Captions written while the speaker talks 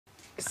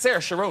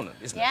Saoirse Ronan,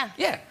 isn't it?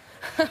 Yeah.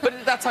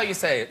 But that's how you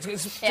say it.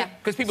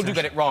 Because people do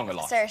get it wrong a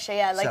lot. Saoirse,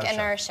 yeah, like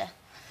inertia.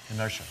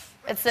 Inertia.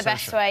 It's the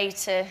best way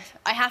to...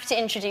 I have to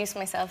introduce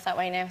myself that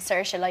way now.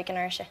 Saoirse like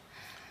inertia.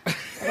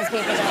 Because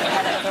people don't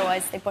get it,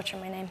 otherwise they butcher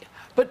my name.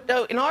 But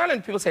in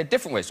Ireland, people say it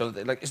different ways. So,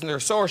 like, isn't there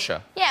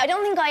Saoirse? Yeah, I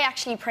don't think I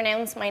actually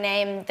pronounce my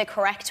name the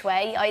correct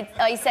way.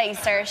 I say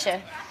Saoirse,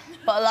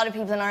 but a lot of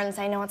people in Ireland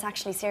say, no, it's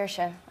actually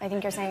Saoirse. I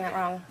think you're saying that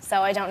wrong,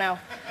 so I don't know.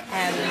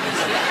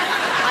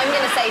 I'm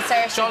going to say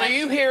Saoirse. Sean, are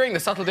you hearing the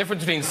subtle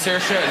difference between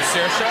Saoirse and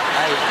Saoirse?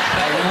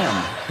 I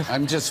am.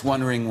 I'm just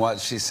wondering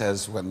what she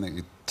says when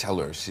they tell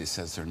her she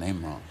says her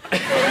name wrong.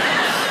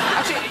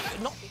 Actually,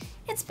 no.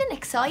 It's been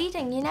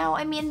exciting, you know.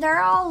 I mean,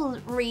 they're all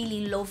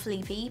really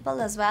lovely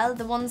people as well.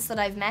 The ones that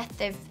I've met,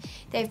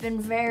 they've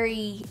been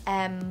very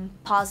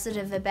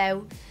positive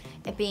about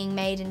it being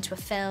made into a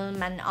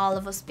film and all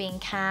of us being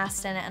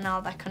cast in it and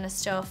all that kind of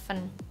stuff.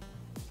 And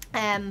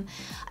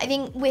I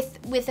think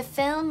with a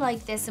film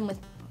like this and with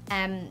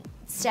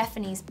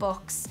Stephanie's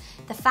books,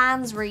 the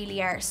fans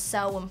really are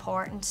so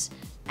important,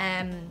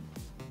 and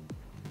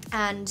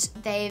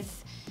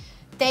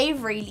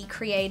they've really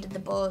created the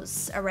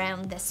buzz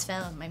around this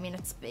film. I mean,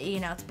 it's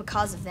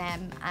because of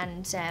them,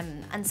 and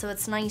so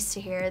it's nice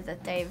to hear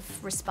that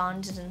they've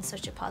responded in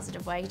such a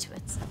positive way to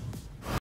it. So.